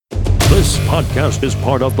This podcast is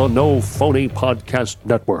part of the No Phony Podcast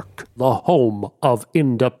Network, the home of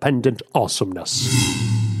independent awesomeness.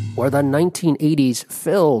 Were the 1980s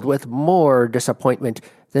filled with more disappointment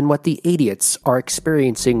than what the idiots are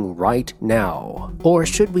experiencing right now? Or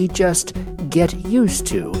should we just get used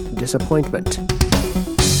to disappointment?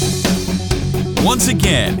 Once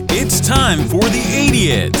again, it's time for the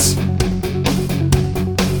Idiots.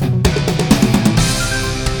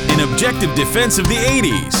 An objective defense of the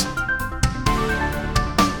 80s.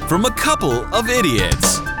 From a couple of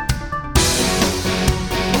idiots.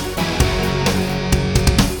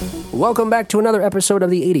 Welcome back to another episode of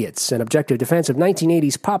The Idiots, an objective defense of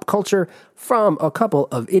 1980s pop culture from a couple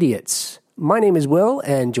of idiots. My name is Will,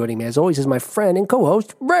 and joining me as always is my friend and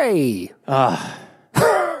co-host, Ray.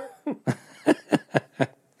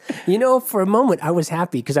 You know, for a moment I was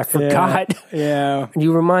happy because I forgot. Yeah.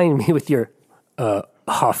 You remind me with your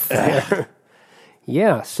huff there.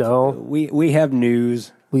 Yeah, so We have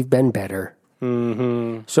news. we've been better.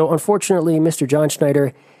 Mm-hmm. So unfortunately, Mr. John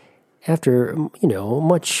Schneider, after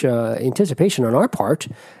much anticipation on our part,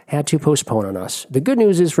 had to postpone on us. The good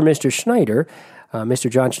news is for Mr. Schneider, Mr.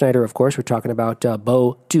 John Schneider, of course, we're talking about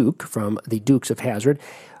Bo Duke from the Dukes of Hazzard,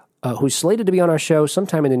 who's slated to be on our show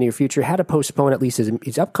sometime in the near future, had to postpone at least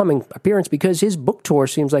his upcoming appearance because his book tour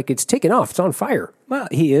seems like it's taken off. It's on fire. Well,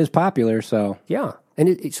 he is popular, so. Yeah.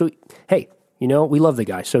 And so, hey, we love the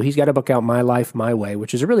guy. So he's got a book out, My Life, My Way,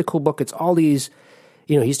 which is a really cool book. It's all these,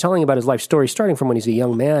 he's telling about his life story starting from when he's a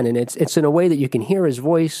young man, and it's in a way that you can hear his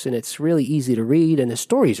voice, and it's really easy to read, and the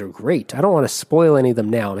stories are great. I don't want to spoil any of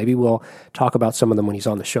them now. Maybe we'll talk about some of them when he's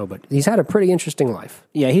on the show, but he's had a pretty interesting life.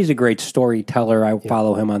 Yeah, he's a great storyteller. I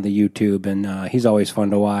follow him on the YouTube, and he's always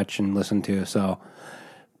fun to watch and listen to. So,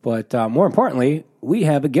 but more importantly, we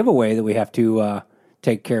have a giveaway that we have to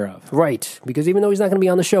take care of. Right, because even though he's not going to be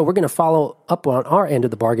on the show, we're going to follow up on our end of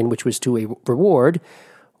the bargain, which was to reward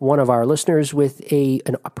one of our listeners with a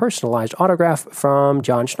personalized autograph from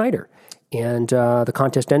John Schneider. And the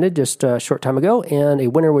contest ended just a short time ago, and a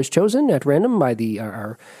winner was chosen at random by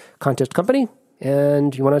our contest company.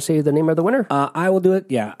 And you want to say the name of the winner? I will do it,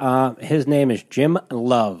 yeah. His name is Jim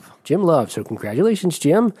Love. Jim Love. So congratulations,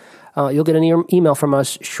 Jim. You'll get an email from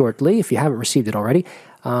us shortly if you haven't received it already.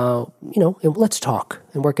 And let's talk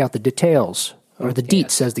and work out the details, or the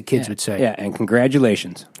deets, as the kids would say. Yeah, and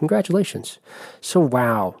congratulations. Congratulations. So,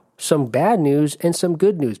 wow, some bad news and some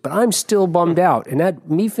good news, but I'm still bummed out, and that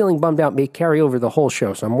me feeling bummed out may carry over the whole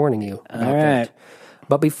show, so I'm warning you about that.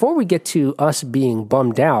 But before we get to us being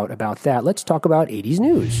bummed out about that, let's talk about 80s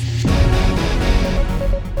news.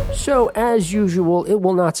 So, as usual, it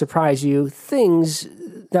will not surprise you, things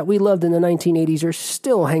that we loved in the 1980s are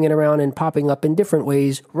still hanging around and popping up in different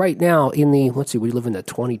ways right now in the, we live in the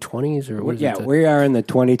 2020s? Or what is it? We are in the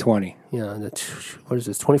 2020. Yeah, what is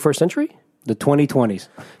this, 21st century? The 2020s.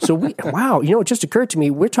 So it just occurred to me,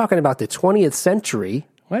 we're talking about the 20th century.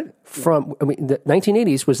 What? The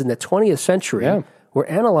 1980s was in the 20th century. Yeah. We're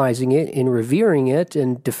analyzing it and revering it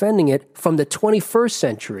and defending it from the 21st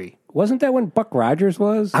century. Wasn't that when Buck Rogers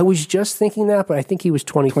was? I was just thinking that, but I think he was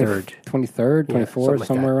 23rd. 23rd, 24th,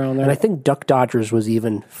 somewhere around there. And I think Duck Dodgers was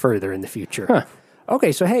even further in the future. Huh.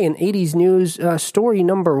 Okay, so hey, in 80s news, story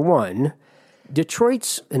number one,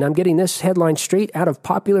 Detroit's, and I'm getting this headline straight out of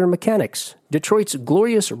Popular Mechanics, Detroit's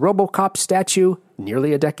glorious RoboCop statue,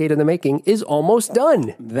 nearly a decade in the making, is almost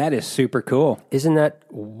done. That is super cool. Isn't that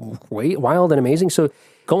wild and amazing? So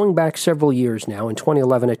going back several years now, in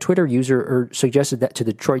 2011, a Twitter user suggested that to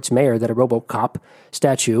Detroit's mayor that a RoboCop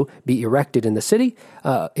statue be erected in the city,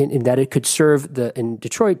 in that it could serve in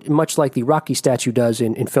Detroit much like the Rocky statue does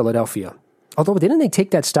in Philadelphia. Although, didn't they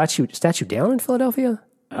take that statue down in Philadelphia?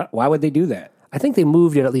 Why would they do that? I think they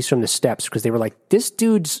moved it at least from the steps because they were like,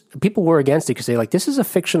 people were against it because they're like, this is a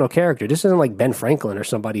fictional character. This isn't like Ben Franklin or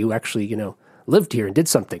somebody who actually, lived here and did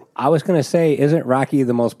something. I was going to say, isn't Rocky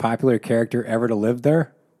the most popular character ever to live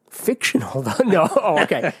there? Fictional? No. Oh,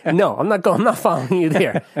 okay. No, I'm not following you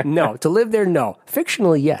there. No. To live there, no.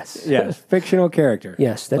 Fictionally, yes. Yes. Fictional character.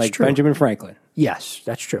 Yes, that's like true. Benjamin Franklin. Yes,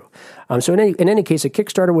 that's true. So in any case, a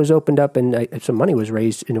Kickstarter was opened up and some money was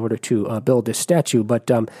raised in order to build this statue. But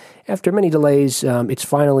after many delays, it's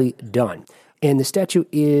finally done. And the statue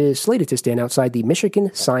is slated to stand outside the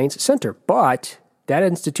Michigan Science Center. But that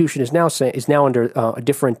institution is now under a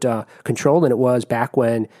different control than it was back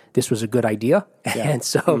when this was a good idea. Yeah. And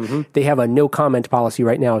so they have a no comment policy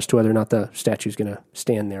right now as to whether or not the statue is going to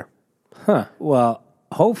stand there. Huh. Well,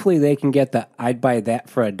 hopefully they can get the I'd buy that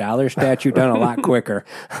for $1 statue done a lot quicker.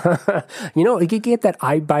 You could get that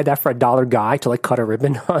I'd buy that for $1 guy to like cut a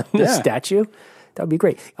ribbon on the statue. That would be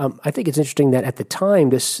great. I think it's interesting that at the time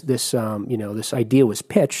this idea was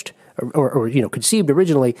pitched, or conceived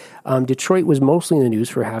originally, Detroit was mostly in the news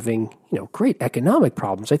for having great economic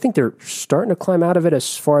problems. I think they're starting to climb out of it.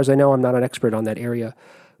 As far as I know, I'm not an expert on that area,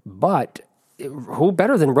 but who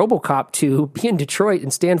better than RoboCop to be in Detroit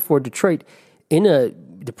and stand for Detroit in a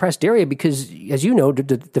depressed area? Because, as you know, the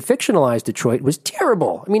fictionalized Detroit was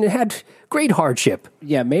terrible. I mean, it had great hardship.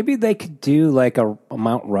 Yeah, maybe they could do like a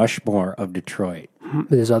Mount Rushmore of Detroit.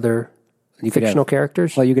 There's other fictional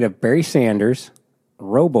characters. Well, you could have Barry Sanders,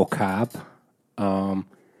 RoboCop,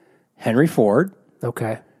 Henry Ford,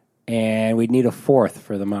 Okay. and we'd need a fourth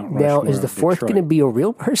for the Mount Rushmore. Now, is the of fourth Detroit. going to be a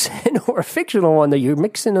real person or a fictional one? That you're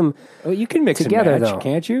mixing them Well, you can mix together, and match, though.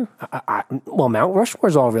 can't you? Well, Mount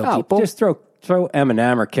Rushmore's all real people. Just throw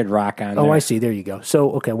Eminem or Kid Rock on there. Oh, I see. There you go.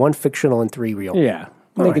 So, okay, one fictional and three real. Yeah,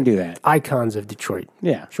 they can do that. Icons of Detroit.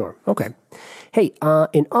 Yeah. Sure. Okay. Hey,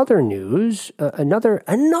 in other news, another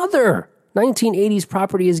 1980s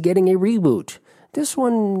property is getting a reboot. This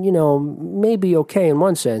one, may be okay in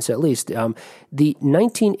one sense, at least. The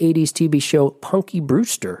 1980s TV show Punky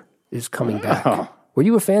Brewster is coming back. Were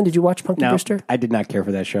you a fan? Did you watch Punky Brewster? I did not care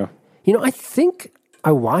for that show. I think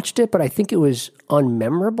I watched it, but I think it was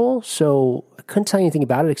unmemorable, so I couldn't tell you anything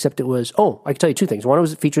about it except it was, I can tell you two things. One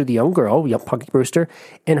was it featured the young girl, young Punky Brewster,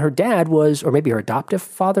 and her dad was, or maybe her adoptive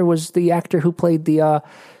father was the actor who played the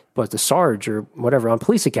Sarge or whatever on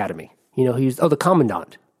Police Academy. He was, the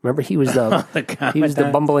Commandant. Remember, he was the he was the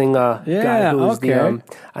bumbling guy who was the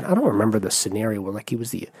I don't remember the scenario where he was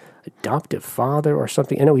the adoptive father or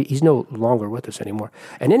something. I know he's no longer with us anymore.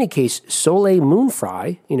 In any case, Soleil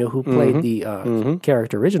Moonfry, who played the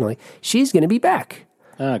character originally, she's going to be back.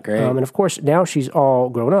 Oh, great! And of course, now she's all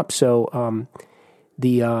grown up. So in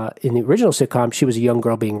the original sitcom, she was a young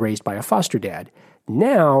girl being raised by a foster dad.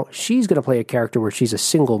 Now she's going to play a character where she's a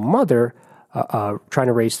single mother trying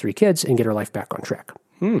to raise 3 kids and get her life back on track.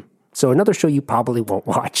 So another show you probably won't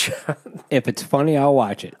watch. If it's funny, I'll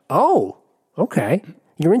watch it. Oh, okay.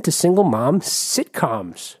 You're into single mom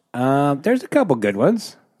sitcoms. There's a couple good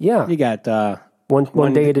ones. Yeah. You got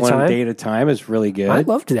One day at a time. One Day at a Time is really good. I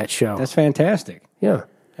loved that show. That's fantastic. Yeah.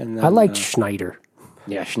 And then, I liked Schneider.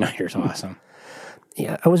 Yeah, Schneider's awesome.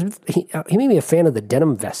 Yeah, he made me a fan of the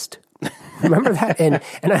denim vest. Remember that? And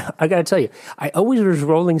I got to tell you, I always was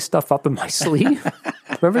rolling stuff up in my sleeve.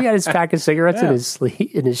 Remember he had his pack of cigarettes in his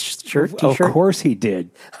sleeve, in his shirt, Of t-shirt? course he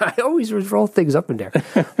did. I always was roll things up in there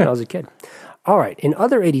when I was a kid. All right, in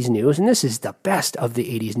other 80s news, and this is the best of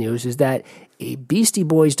the 80s news, is that a Beastie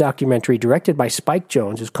Boys documentary directed by Spike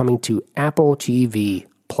Jonze is coming to Apple TV+.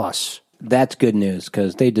 That's good news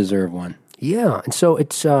because they deserve one. Yeah, and so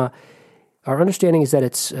it's our understanding is that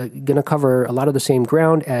it's going to cover a lot of the same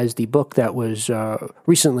ground as the book that was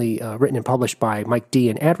recently written and published by Mike D.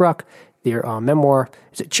 and Ad Rock. Their memoir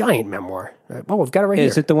is a giant memour. We've got it right here.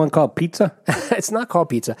 Is it the one called Pizza? It's not called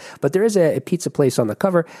Pizza, but there is a pizza place on the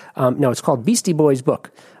cover. No, it's called Beastie Boys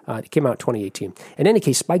Book. It came out in 2018. In any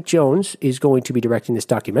case, Spike Jonze is going to be directing this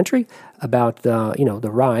documentary about the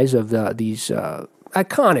rise of these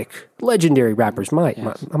iconic, legendary rappers.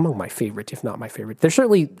 Among my favorite, if not my favorite. There's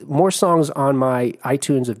certainly more songs on my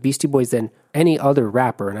iTunes of Beastie Boys than any other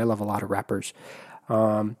rapper, and I love a lot of rappers.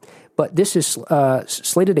 But this is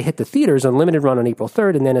slated to hit the theaters on limited run on April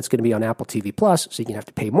 3rd, and then it's going to be on Apple TV+, so you can have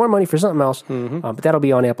to pay more money for something else. But that'll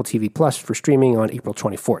be on Apple TV+ for streaming on April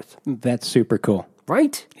 24th. That's super cool.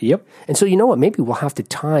 Right? Yep. And so you know what? Maybe we'll have to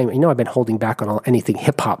time. I've been holding back on anything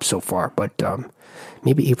hip-hop so far, but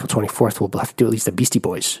maybe April 24th we'll have to do at least a Beastie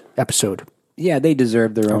Boys episode. Yeah, they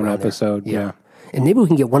deserve their own episode. Yeah. And maybe we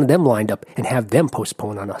can get one of them lined up and have them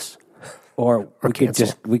postpone on us. Or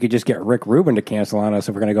we could just get Rick Rubin to cancel on us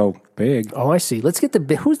if we're going to go big. Oh, I see. Let's get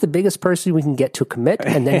who's the biggest person we can get to commit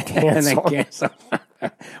and then cancel.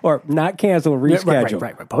 Or not cancel, reschedule.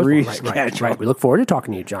 Right. Reschedule. Right. We look forward to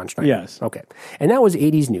talking to you, John Schneider. Yes. Okay. And that was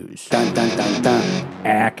 80s news. Dun, dun, dun, dun.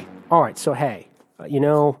 Ack. All right. So, hey,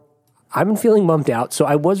 I've been feeling bummed out. So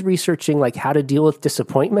I was researching how to deal with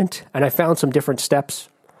disappointment, and I found some different steps.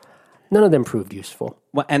 None of them proved useful.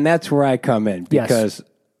 Well, and that's where I come in because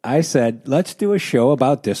I said, let's do a show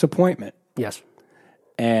about disappointment. Yes.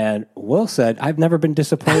 And Will said, I've never been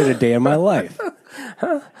disappointed a day in my life.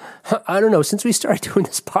 I don't know. Since we started doing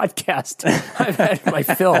this podcast, I've had my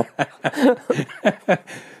fill.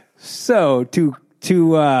 So to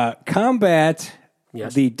combat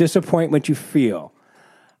the disappointment you feel,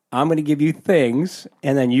 I'm going to give you things,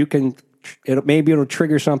 and then you can. Maybe it'll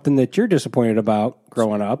trigger something that you're disappointed about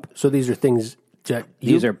growing up. So these are things that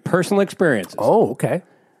these are personal experiences. Oh, okay.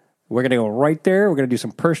 We're going to go right there. We're going to do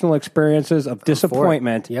some personal experiences of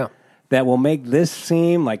disappointment. Yeah. That will make this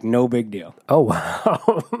seem like no big deal. Oh,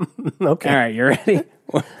 wow. Okay. All right, you ready?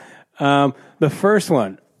 The first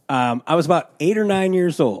one. I was about 8 or 9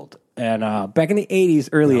 years old. And back in the 80s,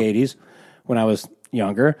 early 80s, when I was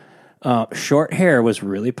younger, short hair was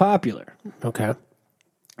really popular. Okay.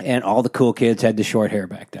 And all the cool kids had the short hair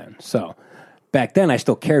back then. So back then, I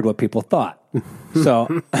still cared what people thought.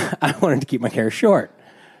 So I wanted to keep my hair short.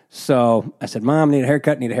 So I said, Mom, need a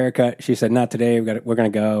haircut. She said, not today. We're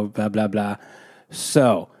going to go, blah, blah, blah.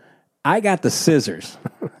 So I got the scissors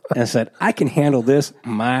and said, I can handle this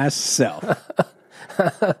myself.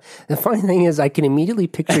 The funny thing is, I can immediately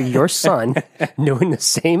picture your son doing the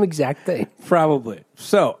same exact thing. Probably.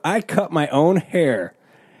 So I cut my own hair,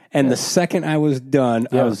 and the second I was done,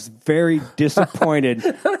 I was very disappointed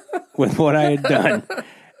with what I had done,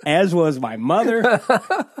 as was my mother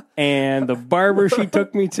and the barber she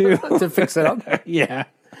took me to. To fix it up? Yeah.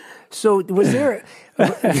 So was there,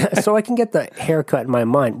 so I can get the haircut in my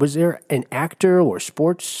mind, was there an actor or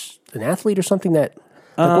an athlete or something that,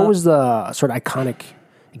 what was the sort of iconic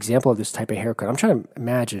example of this type of haircut? I'm trying to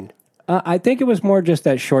imagine. I think it was more just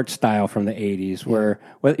that short style from the 80s where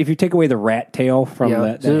if you take away the rat tail from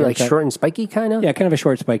that so like short and spiky kind of? Yeah, kind of a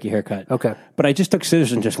short, spiky haircut. Okay. But I just took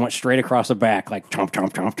scissors and just went straight across the back, like chomp,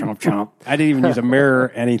 chomp, chomp, chomp, chomp. I didn't even use a mirror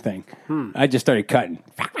or anything. I just started cutting.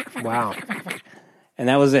 Wow. And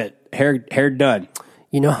that was it. Hair done.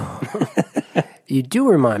 You know, you do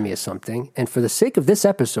remind me of something. And for the sake of this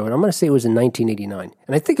episode, I'm going to say it was in 1989.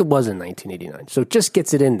 And I think it was in 1989. So it just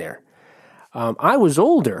gets it in there. I was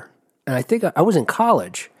older, and I think I was in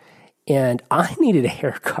college, and I needed a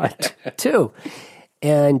haircut too.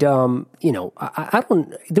 And, I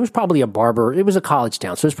don't, there was probably a barber. It was a college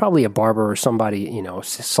town. So there's probably a barber or somebody,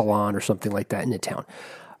 salon or something like that in the town.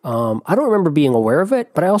 I don't remember being aware of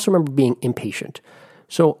it, but I also remember being impatient.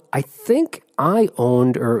 So I think I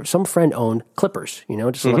owned, or some friend owned, clippers,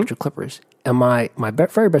 just electric clippers. And my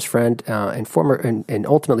very best friend and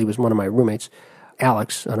ultimately was one of my roommates,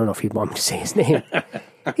 Alex, I don't know if he'd want me to say his name,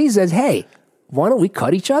 he says, hey, why don't we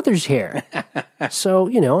cut each other's hair? So,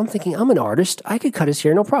 I'm thinking, I'm an artist. I could cut his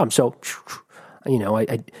hair, no problem. So,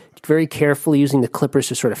 I very carefully using the clippers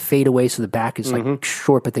to sort of fade away so the back is like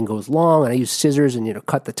short but then goes long. And I use scissors and,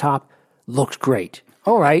 cut the top. Looks great.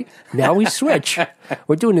 All right, now we switch.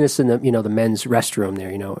 We're doing this in the the men's restroom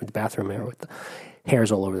there, the bathroom there with the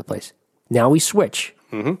hairs all over the place. Now we switch.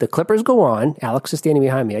 The clippers go on. Alex is standing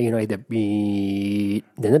behind me. The beep.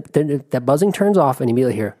 Then that buzzing turns off, and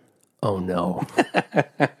immediately hear, oh no.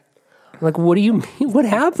 I'm like, what do you mean? What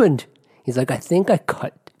happened? He's like, I think I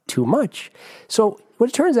cut too much. So what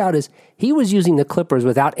it turns out is he was using the clippers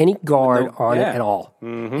without any guard on it at all.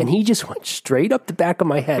 And he just went straight up the back of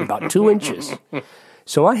my head, about 2 inches.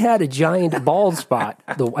 So I had a giant bald spot,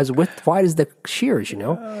 as wide as the shears,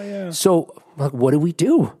 Oh, yeah. So, like, what do we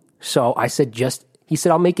do? So I said, he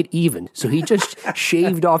said, I'll make it even. So he just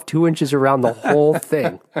shaved off 2 inches around the whole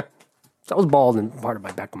thing. So I was bald in part of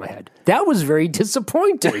my back of my head. That was very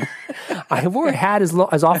disappointing. I wore a hat as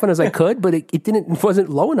often as I could, but it wasn't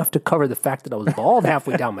low enough to cover the fact that I was bald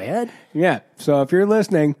halfway down my head. Yeah. So if you're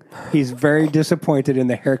listening, he's very disappointed in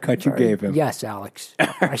the haircut you gave him. Yes, Alex.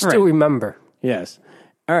 I still remember. Yes.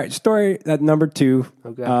 All right. Story number 2.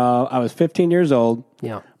 Okay. I was 15 years old.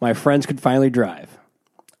 Yeah. My friends could finally drive.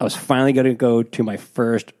 I was finally going to go to my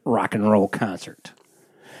first rock and roll concert.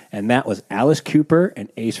 And that was Alice Cooper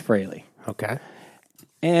and Ace Frehley. Okay.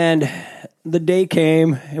 And the day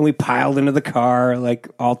came, and we piled into the car like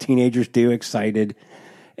all teenagers do, excited.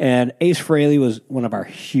 And Ace Frehley was one of our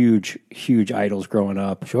huge, huge idols growing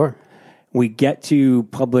up. Sure. We get to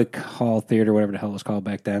Public Hall Theater, whatever the hell it was called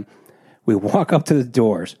back then. We walk up to the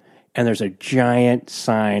doors, and there's a giant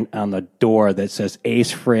sign on the door that says,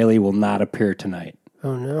 Ace Frehley will not appear tonight.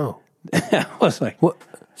 Oh, no. I was like... What?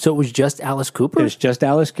 So it was just Alice Cooper? It was just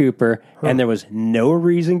Alice Cooper, and there was no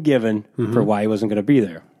reason given for why he wasn't going to be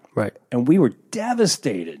there. Right. And we were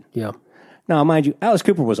devastated. Yeah. Now, mind you, Alice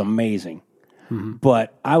Cooper was amazing,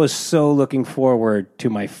 but I was so looking forward to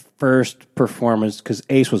my first performance because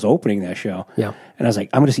Ace was opening that show. Yeah. And I was like,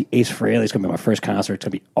 I'm going to see Ace Frehley. It's going to be my first concert. It's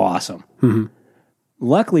going to be awesome.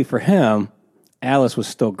 Luckily for him, Alice was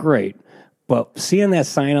still great, but seeing that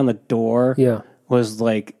sign on the door was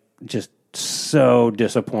like just so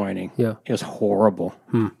disappointing. Yeah. It was horrible.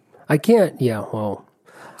 I can't, well,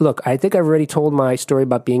 look, I think I've already told my story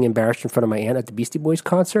about being embarrassed in front of my aunt at the Beastie Boys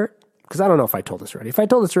concert, because I don't know if I told this already. If I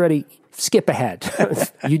told this already, skip ahead.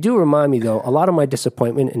 You do remind me, though, a lot of my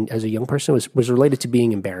disappointment as a young person was related to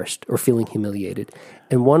being embarrassed or feeling humiliated.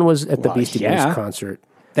 And one was at the Beastie Boys concert.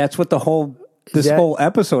 That's what whole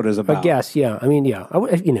episode is about. I guess, yeah. I mean, yeah.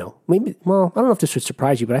 Maybe. Well, I don't know if this would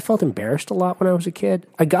surprise you, but I felt embarrassed a lot when I was a kid.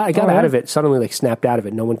 I got out of it suddenly, like snapped out of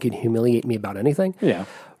it. No one could humiliate me about anything. Yeah.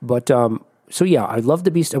 But So yeah, I love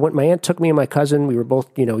the Beast. My aunt took me and my cousin. We were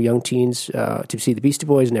both, young teens to see the Beastie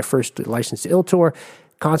Boys in their first License to Ill tour.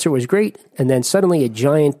 Concert was great. And then suddenly a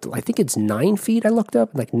giant, I think it's 9 feet, I looked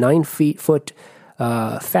up, like 9 foot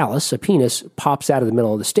phallus, a penis, pops out of the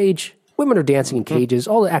middle of the stage. Women are dancing in cages,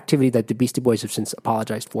 all the activity that the Beastie Boys have since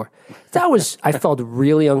apologized for. I felt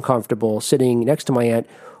really uncomfortable sitting next to my aunt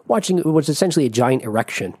watching it was essentially a giant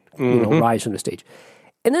erection, rise from the stage.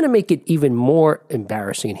 And then to make it even more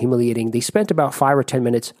embarrassing and humiliating, they spent about 5 or 10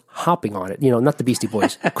 minutes hopping on it. Not the Beastie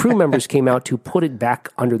Boys. Crew members came out to put it back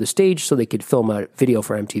under the stage so they could film a video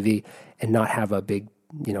for MTV and not have a big,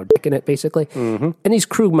 dick in it, basically. And these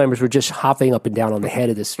crew members were just hopping up and down on the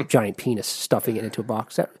head of this giant penis, stuffing it into a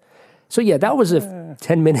box. So yeah, that was a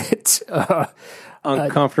 10-minute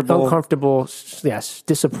uncomfortable, yes,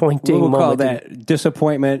 disappointing moment. We'll call that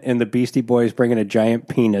disappointment in the Beastie Boys bringing a giant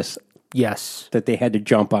penis. Yes. That they had to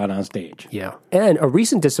jump on stage. Yeah. And a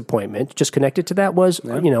recent disappointment, just connected to that, was,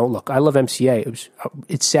 look, I love MCA.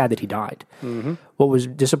 It's sad that he died. What was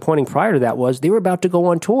disappointing prior to that was they were about to go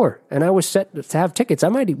on tour, and I was set to have tickets.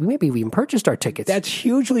 We maybe even purchased our tickets. That's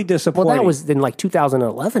hugely disappointing. Well, that was in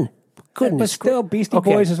 2011. Goodness. But still, Beastie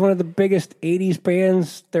Boys is one of the biggest 80s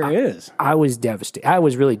bands there is. I was devastated. I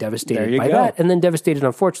was really devastated by that. And then devastated,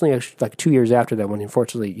 unfortunately, like 2 years after that when,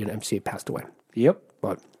 unfortunately, MCA passed away. Yep.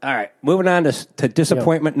 But, all right, moving on to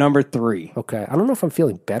disappointment number 3. Okay, I don't know if I'm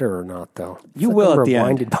feeling better or not, though. You will at the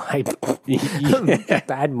end. Reminded by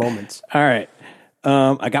bad moments. All right,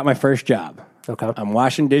 I got my first job. Okay, I'm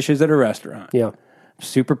washing dishes at a restaurant. Yeah,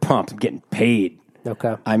 super pumped. I'm getting paid.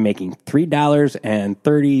 Okay, I'm making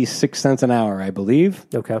 $3.36 an hour, I believe.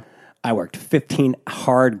 Okay, I worked 15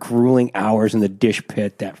 hard, grueling hours in the dish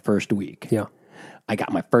pit that first week. Yeah. I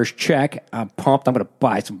got my first check. I'm pumped. I'm going to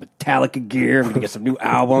buy some Metallica gear. I'm going to get some new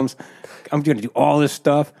albums. I'm going to do all this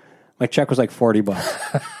stuff. My check was like $40.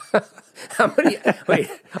 How many? Wait,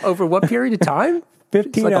 over what period of time?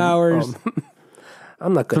 15 hours.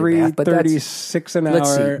 I'm not good at math, but $3.36 an hour.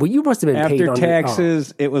 Let's see. Well, you must have been paid after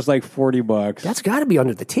taxes. It was like $40. That's got to be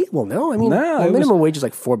under the table, no? I mean, minimum wage is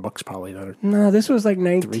like $4 probably. No, this was like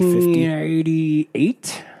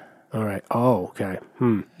 1988. All right. Oh, okay.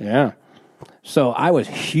 Yeah. So I was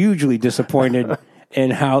hugely disappointed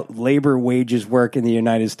in how labor wages work in the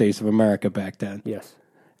United States of America back then. Yes.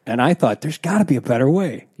 And I thought, there's got to be a better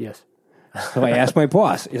way. Yes. So I asked my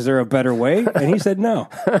boss, is there a better way? And he said no.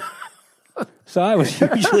 So I was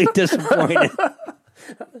hugely disappointed.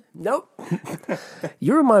 Nope.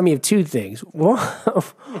 You remind me of 2 things. One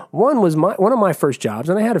was one of my first jobs,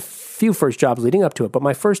 and I had a few first jobs leading up to it, but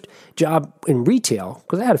my first job in retail,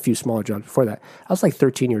 because I had a few smaller jobs before that, I was like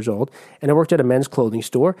 13 years old, and I worked at a men's clothing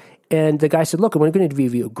store, and the guy said, look, we're going to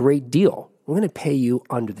give you a great deal. We're going to pay you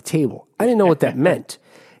under the table. I didn't know what that meant.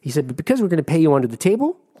 He said, but because we're going to pay you under the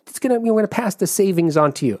table, we're going to pass the savings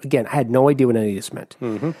on to you. Again, I had no idea what any of this meant.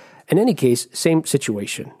 In any case, same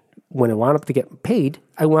situation. When I wound up to get paid,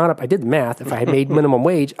 I did the math. If I had made minimum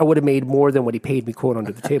wage, I would have made more than what he paid me, quote,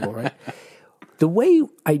 under the table, right? The way,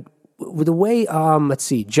 let's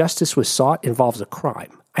see, justice was sought involves a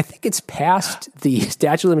crime. I think it's past the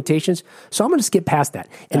statute of limitations, so I'm going to skip past that.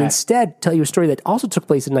 And instead tell you a story that also took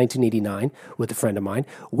place in 1989 with a friend of mine.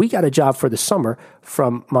 We got a job for the summer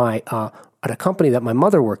from at a company that my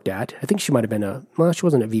mother worked at. I think she might have been she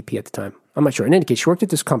wasn't a VP at the time. I'm not sure. In any case, she worked at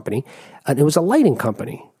this company, and it was a lighting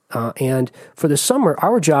company. And for the summer,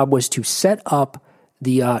 our job was to set up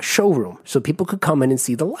the showroom so people could come in and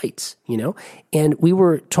see the lights, And we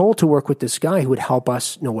were told to work with this guy who would help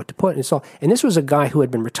us know what to put and install. And this was a guy who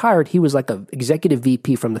had been retired. He was like an executive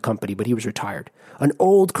VP from the company, but he was retired. An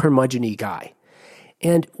old curmudgeon-y guy.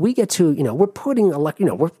 And we get to, we're putting,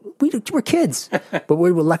 we're kids, but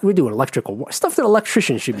we're doing electrical stuff that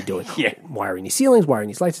electricians should be doing. Yeah. Wiring these ceilings, wiring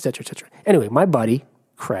these lights, et cetera, et cetera. Anyway, my buddy,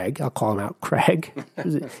 Craig, I'll call him out, Craig.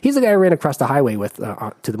 He's the guy I ran across the highway with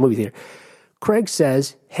to the movie theater. Craig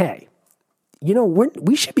says, hey,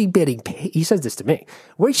 we should be getting paid. He says this to me.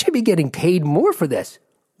 We should be getting paid more for this.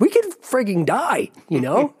 We could frigging die, and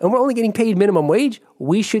we're only getting paid minimum wage.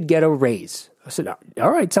 We should get a raise. I said,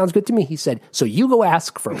 all right, sounds good to me. He said, so you go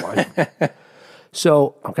ask for one.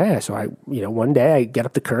 So I, one day I get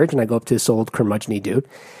up the courage and I go up to this old curmudgeon-y dude.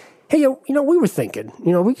 Hey, we were thinking,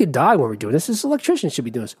 we could die when we're doing this. This electrician should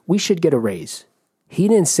be doing this. We should get a raise. He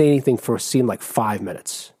didn't say anything for seemed like 5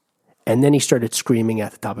 minutes. And then he started screaming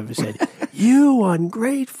at the top of his head, you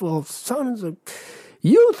ungrateful sons of...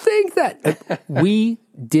 You think that... We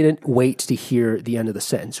didn't wait to hear the end of the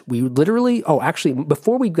sentence. We literally...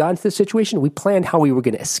 before we got into this situation, we planned how we were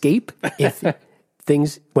going to escape if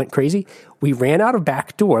things went crazy. We ran out of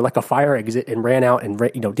back door, like a fire exit, and ran out and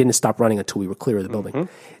didn't stop running until we were clear of the building.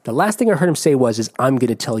 The last thing I heard him say was, I'm going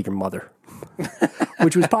to tell your mother,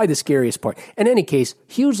 which was probably the scariest part. In any case,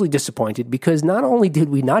 hugely disappointed because not only did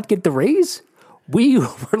we not get the raise, we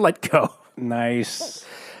were let go. Nice.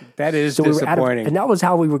 That is So disappointing. and that was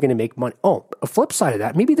how we were going to make money. Oh, a flip side of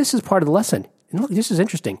that, maybe this is part of the lesson. And look, this is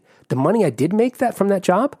interesting. The money I did make from that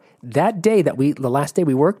job, that day the last day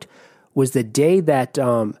we worked, was the day that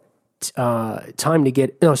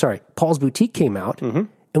Paul's Boutique came out, and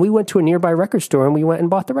we went to a nearby record store and we went and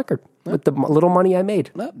bought the record with the little money I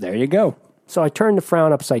made. Well, there you go. So I turned the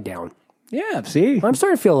frown upside down. Yeah, see? I'm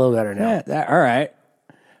starting to feel a little better now. Yeah, all right.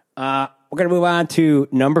 We're going to move on to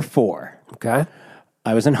number 4. Okay.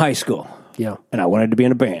 I was in high school. Yeah. And I wanted to be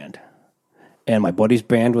in a band. And my buddy's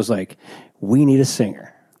band was like, we need a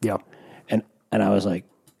singer. Yeah. And I was like,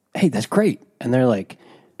 hey, that's great. And they're like,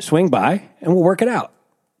 swing by and we'll work it out.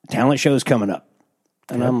 Talent show's coming up.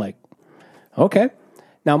 And I'm like, okay.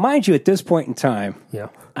 Now, mind you, at this point in time,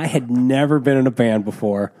 I had never been in a band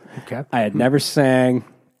before. Okay. I had never sang.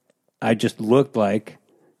 I just looked like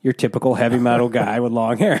your typical heavy metal guy with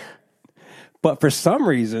long hair. But for some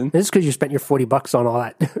reason... This is because you spent your $40 on all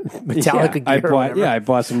that Metallica gear. I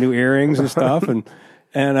bought some new earrings and stuff. and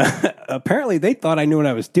apparently they thought I knew what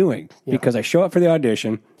I was doing because I show up for the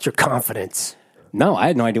audition. It's your confidence. No, I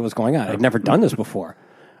had no idea what was going on. I'd never done this before.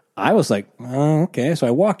 I was like, oh, okay. So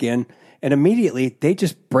I walk in, and immediately they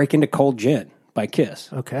just break into Cold Gin by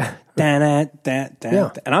Kiss. Okay. And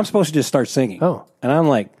I'm supposed to just start singing. Oh. And I'm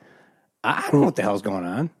like, I don't know what the hell's going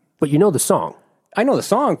on. But you know the song. I know the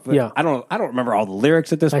song, but I don't remember all the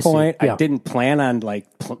lyrics at this point. I didn't plan on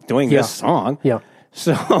doing this song. Yeah.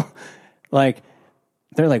 So like,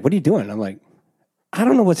 they're like, what are you doing? I'm like, I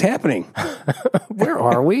don't know what's happening. Where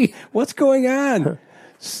are we? What's going on?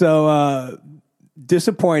 So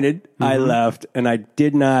disappointed, I left, and I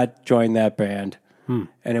did not join that band. And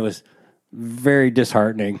it was very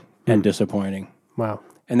disheartening and disappointing. Wow.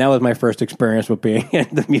 And that was my first experience with being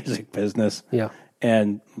in the music business. Yeah.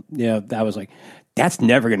 And, I was like, that's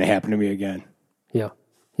never going to happen to me again. Yeah.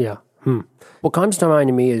 Yeah. What comes to mind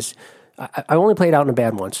to me is I only played out in a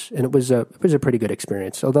band once, and it was a pretty good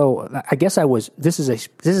experience. Although I guess this is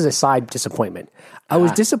a side disappointment. I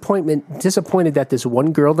was disappointed that this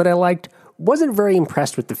one girl that I liked wasn't very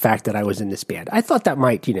impressed with the fact that I was in this band. I thought that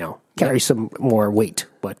might, carry some more weight.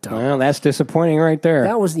 But well, that's disappointing right there.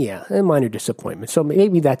 That was a minor disappointment. So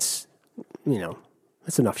maybe that's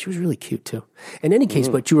that's enough. She was really cute too. In any case,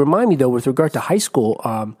 but you remind me though, with regard to high school,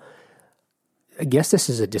 I guess this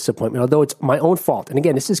is a disappointment, although it's my own fault. And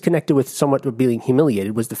again, this is connected with somewhat of being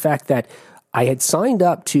humiliated, was the fact that I had signed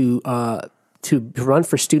up to run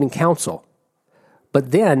for student council.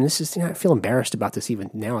 But then, I feel embarrassed about this even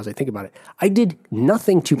now as I think about it. I did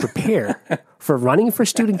nothing to prepare for running for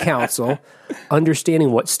student council,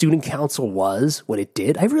 understanding what student council was, what it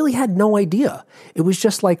did. I really had no idea. It was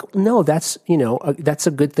just like, no, that's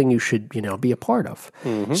a good thing you should, be a part of.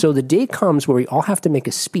 So the day comes where we all have to make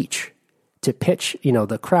a speech to pitch,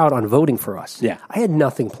 the crowd on voting for us. Yeah. I had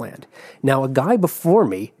nothing planned. Now, a guy before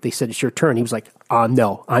me, they said, it's your turn. He was like,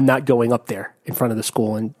 no, I'm not going up there in front of the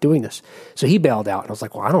school and doing this. So he bailed out. And I was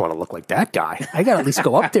like, well, I don't want to look like that guy. I got to at least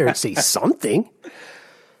go up there and say something.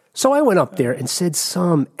 So I went up there and said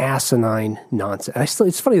some asinine nonsense.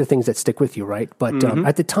 It's funny the things that stick with you, right? But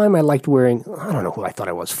at the time I liked wearing, I don't know who I thought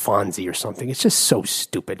I was, Fonzie or something. It's just so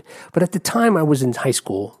stupid. But at the time I was in high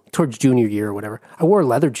school, towards junior year or whatever, I wore a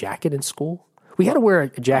leather jacket in school. We had to wear a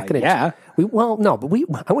jacket. I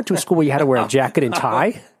went to a school where you had to wear a jacket and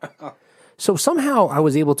tie. So somehow I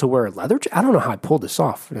was able to wear a leather jacket. I don't know how I pulled this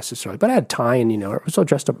off necessarily, but I had a tie and, I was all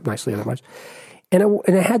dressed up nicely otherwise. And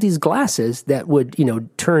I had these glasses that would,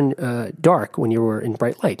 turn dark when you were in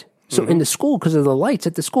bright light. So in the school, because of the lights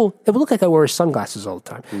at the school, it would look like I wore sunglasses all the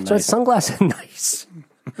time. Nice. So I had sunglasses, nice.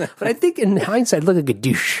 But I think in hindsight, I look like a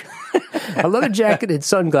douche. A leather jacket and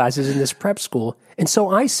sunglasses in this prep school. And so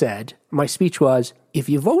I said, my speech was, if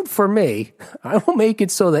you vote for me, I will make it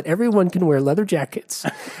so that everyone can wear leather jackets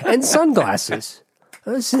and sunglasses.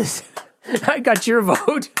 I got your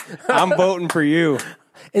vote. I'm voting for you.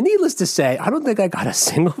 And needless to say, I don't think I got a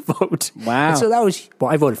single vote. Wow. And so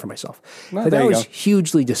I voted for myself. Well, but that was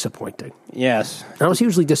hugely disappointing. Yes. And I was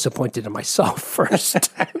hugely disappointed in myself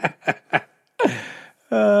first.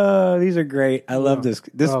 These are great. I love this.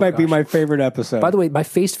 This might be my favorite episode. By the way, my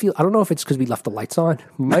face I don't know if it's because we left the lights on.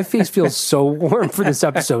 My face feels so warm for this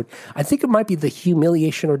episode. I think it might be the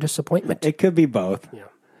humiliation or disappointment. It could be both. Yeah.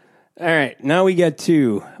 All right, now we get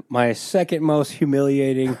to my second most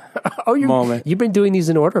humiliating moment. You've been doing these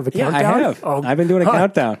in order of a countdown? I have. I've been doing a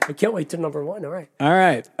countdown. I can't wait to number one. All right. All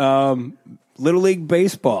right. Little League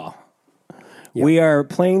Baseball. Yep. We are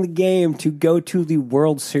playing the game to go to the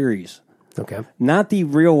World Series. Okay. Not the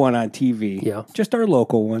real one on TV. Yeah. Just our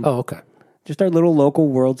local one. Oh, okay. Just our little local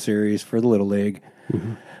World Series for the Little League.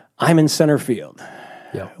 Mm-hmm. I'm in center field.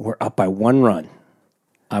 Yeah. We're up by 1 run.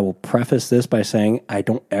 I will preface this by saying I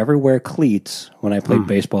don't ever wear cleats when I played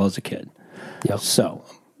baseball as a kid. Yep. So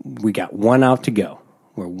we got 1 out to go.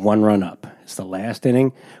 We're 1 run up. It's the last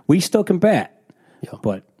inning. We still can bat. Yep.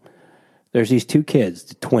 But there's these 2 kids,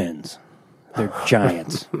 the twins. They're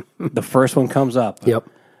giants. The first one comes up. Yep.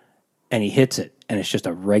 And he hits it. And it's just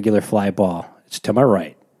a regular fly ball. It's to my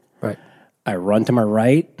right. Right. I run to my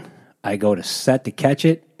right. I go to set to catch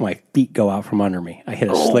it. My feet go out from under me. I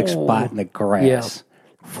hit a slick spot in the grass.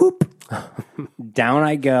 Yeah. Whoop. Down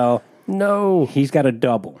I go. No. He's got a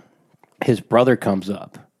double. His brother comes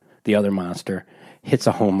up, the other monster, hits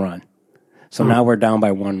a home run. So now we're down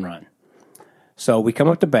by 1 run. So we come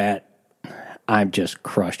up to bat. I'm just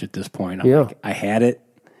crushed at this point. I had it,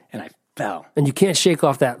 and I fell. And you can't shake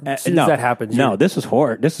off that as soon as that happens. No, this is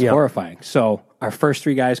horrifying. So our first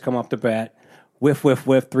 3 guys come up to bat. Whiff, whiff,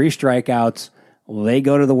 whiff, 3 strikeouts. They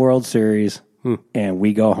go to the World Series, and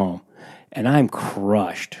we go home. And I'm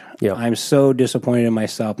crushed. Yeah. I'm so disappointed in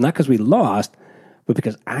myself. Not because we lost, but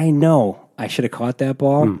because I know I should have caught that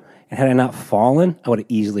ball. And had I not fallen, I would have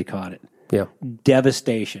easily caught it. Yeah.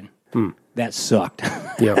 Devastation. That sucked.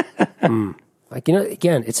 Yeah. Like,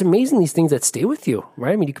 again, it's amazing these things that stay with you,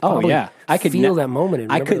 right? I mean, you could probably I could feel that moment.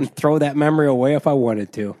 And I couldn't throw that memory away if I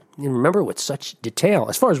wanted to. And remember with such detail,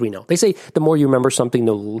 as far as we know. They say the more you remember something,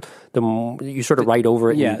 the more you sort of write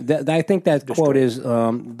over it. Yeah, I think that quote is,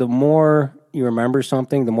 the more you remember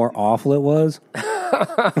something, the more awful it was.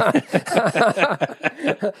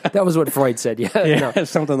 That was what Freud said. Yeah, no.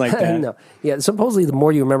 Something like that. No, yeah. Supposedly, the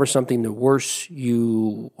more you remember something, the worse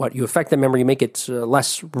you affect the memory. You make it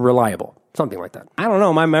less reliable. Something like that. I don't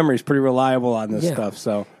know. My memory's pretty reliable on this stuff.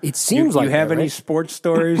 So it seems like you have that, any right? sports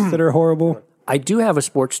stories that are horrible? I do have a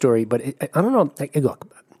sports story, but I don't know. Look,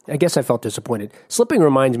 I guess I felt disappointed. Slipping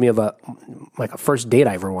reminds me of a first date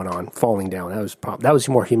I ever went on, falling down. That was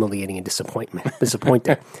more humiliating and disappointing.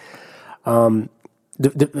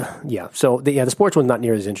 So the sports one's not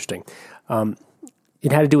near as interesting.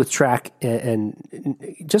 It had to do with track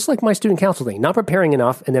and just like my student council thing, not preparing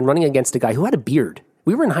enough and then running against a guy who had a beard.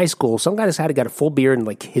 We were in high school. Some guy just got a full beard, and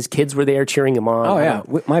like his kids were there cheering him on. Oh yeah,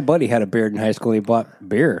 my buddy had a beard in high school. He bought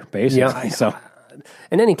beer basically. Yeah. So,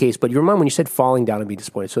 in any case, but you remember when you said falling down and be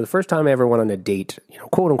disappointed. So the first time I ever went on a date,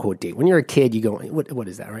 quote unquote date. When you're a kid, you go, "What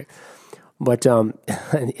is that?" Right? But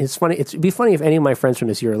it's funny. It'd be funny if any of my friends from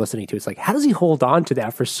this year are listening to it. It's like, how does he hold on to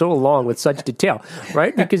that for so long with such detail,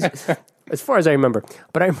 right? Because as far as I remember,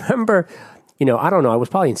 but I remember, I don't know. I was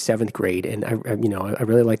probably in 7th grade, and I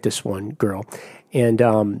really liked this one girl. And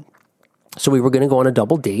so we were going to go on a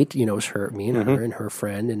double date. It was me and her and her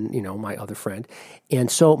friend and, my other friend.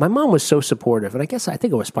 And so my mom was so supportive. And I think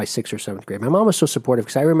it was probably 6th or 7th grade. My mom was so supportive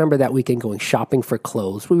because I remember that weekend going shopping for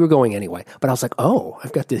clothes. We were going anyway. But I was like, oh,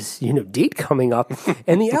 I've got this, date coming up.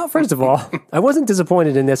 And first of all, I wasn't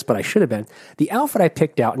disappointed in this, but I should have been. The outfit I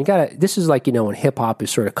picked out, and this is like, when hip hop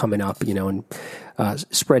is sort of coming up, and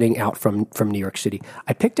spreading out from New York City.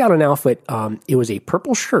 I picked out an outfit. It was a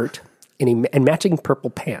purple shirt and matching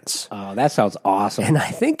purple pants. Oh, that sounds awesome. And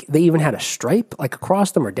I think they even had a stripe like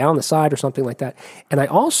across them or down the side or something like that. And I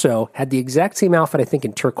also had the exact same outfit, I think,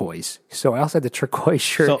 in turquoise. So I also had the turquoise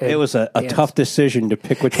shirt. So it was a tough decision to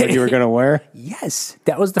pick which one you were going to wear? Yes.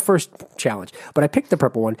 That was the first challenge. But I picked the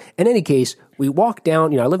purple one. In any case, we walked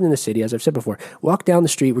down, I lived in the city, as I've said before, walked down the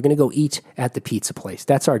street. We're going to go eat at the pizza place.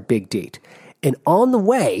 That's our big date. And on the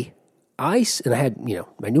way, I had,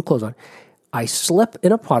 my new clothes on, I slip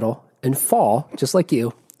in a puddle and fall, just like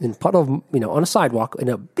you, in puddle, on a sidewalk, and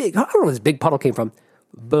I don't know where this big puddle came from.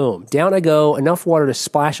 Boom. Down I go, enough water to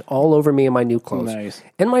splash all over me and my new clothes. Nice.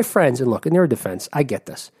 And my friends, and look, in their defense, I get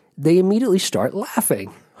this. They immediately start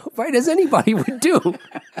laughing, right, as anybody would do.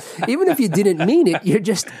 Even if you didn't mean it,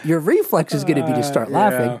 your reflex is going to be to start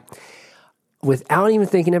laughing. Without even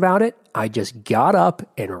thinking about it, I just got up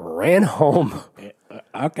and ran home.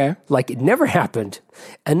 Okay. Like it never happened.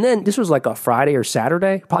 And then this was like a Friday or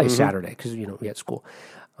Saturday, probably Saturday because, we had school.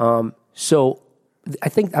 So I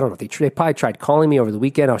don't know, they probably tried calling me over the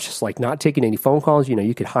weekend. I was just like not taking any phone calls.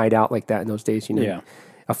 You could hide out like that in those days. Yeah.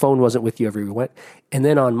 A phone wasn't with you everywhere you went. And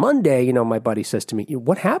then on Monday, you know, my buddy says to me,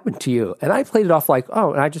 what happened to you? And I played it off like,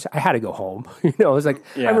 oh, and I had to go home. You know, it was like,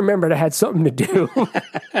 I remembered I had something to do.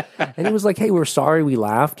 And he was like, hey, we're sorry we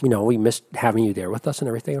laughed. You know, we missed having you there with us and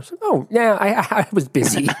everything. I was like, oh, yeah, I was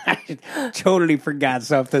busy. I totally forgot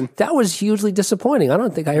something. That was hugely disappointing. I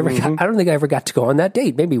don't think I ever got to go on that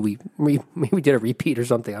date. Maybe we did a repeat or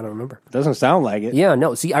something. I don't remember. Doesn't sound like it. Yeah,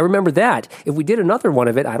 no. See, I remember that. If we did another one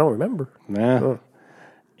of it, I don't remember. Yeah. Oh.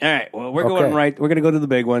 All right. Well, we're going right. We're going to go to the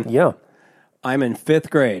big one. Yeah. I'm in 5th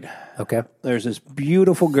grade. Okay. There's this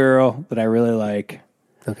beautiful girl that I really like.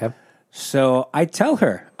 Okay. So I tell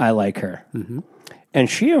her I like her. Mm-hmm. And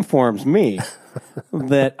she informs me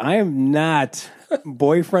that I am not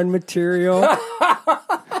boyfriend material.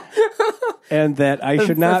 And that I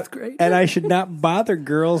should not bother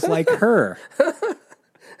girls like her.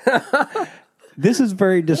 This is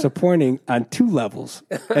very disappointing on 2 levels.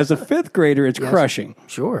 As a 5th grader, it's crushing.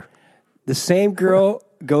 Sure. The same girl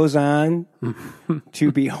goes on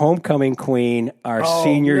to be homecoming queen our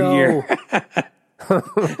senior year.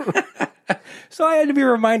 So I had to be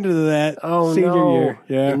reminded of that senior year.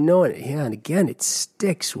 Yeah. You know it. Yeah, and again, it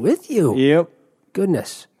sticks with you. Yep.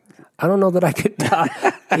 Goodness. I don't know that I could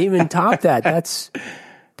even top that. That's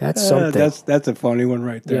something. That's a funny one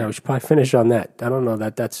right there. Yeah, we should probably finish on that. I don't know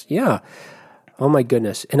that's, yeah. Oh, my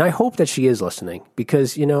goodness. And I hope that she is listening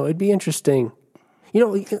because, you know, it'd be interesting. You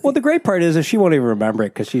know, well, the great part is she won't even remember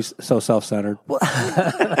it because she's so self-centered. Well,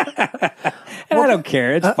 and I don't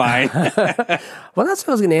care. It's fine. Well, that's what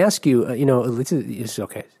I was going to ask you. You know, it's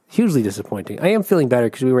okay. Hugely disappointing. I am feeling better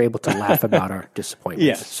because we were able to laugh about our disappointments.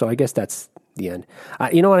 Yes. So I guess that's the end.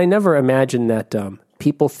 You know what? I never imagined that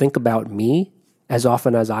people think about me as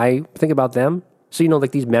often as I think about them. So, you know,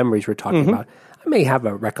 like these memories we're talking about. I may have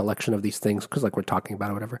a recollection of these things because, like, we're talking about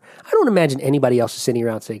or whatever. I don't imagine anybody else is sitting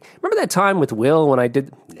around saying, remember that time with Will when I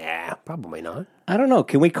did... Nah, probably not. I don't know.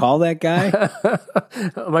 Can we call that guy?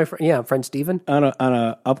 My friend Steven?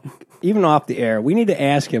 Even off the air, we need to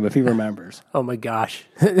ask him if he remembers. Oh, my gosh.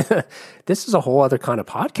 This is a whole other kind of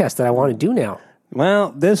podcast that I want to do now.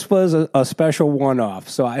 Well, this was a special one-off,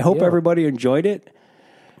 so I hope everybody enjoyed it.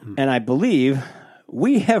 And I believe...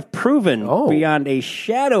 we have proven beyond a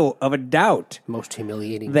shadow of a doubt most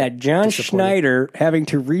humiliating that John Schneider having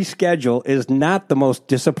to reschedule is not the most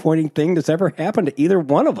disappointing thing that's ever happened to either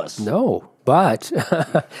one of us. No, but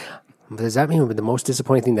does that mean the most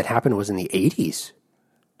disappointing thing that happened was in the 80s?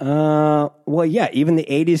 Well, yeah, even the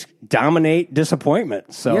 80s dominate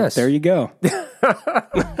disappointment. So there you go.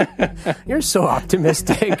 You're so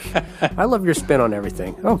optimistic. I love your spin on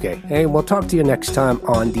everything. Okay. Hey, we'll talk to you next time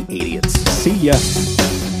on The Idiots. See ya.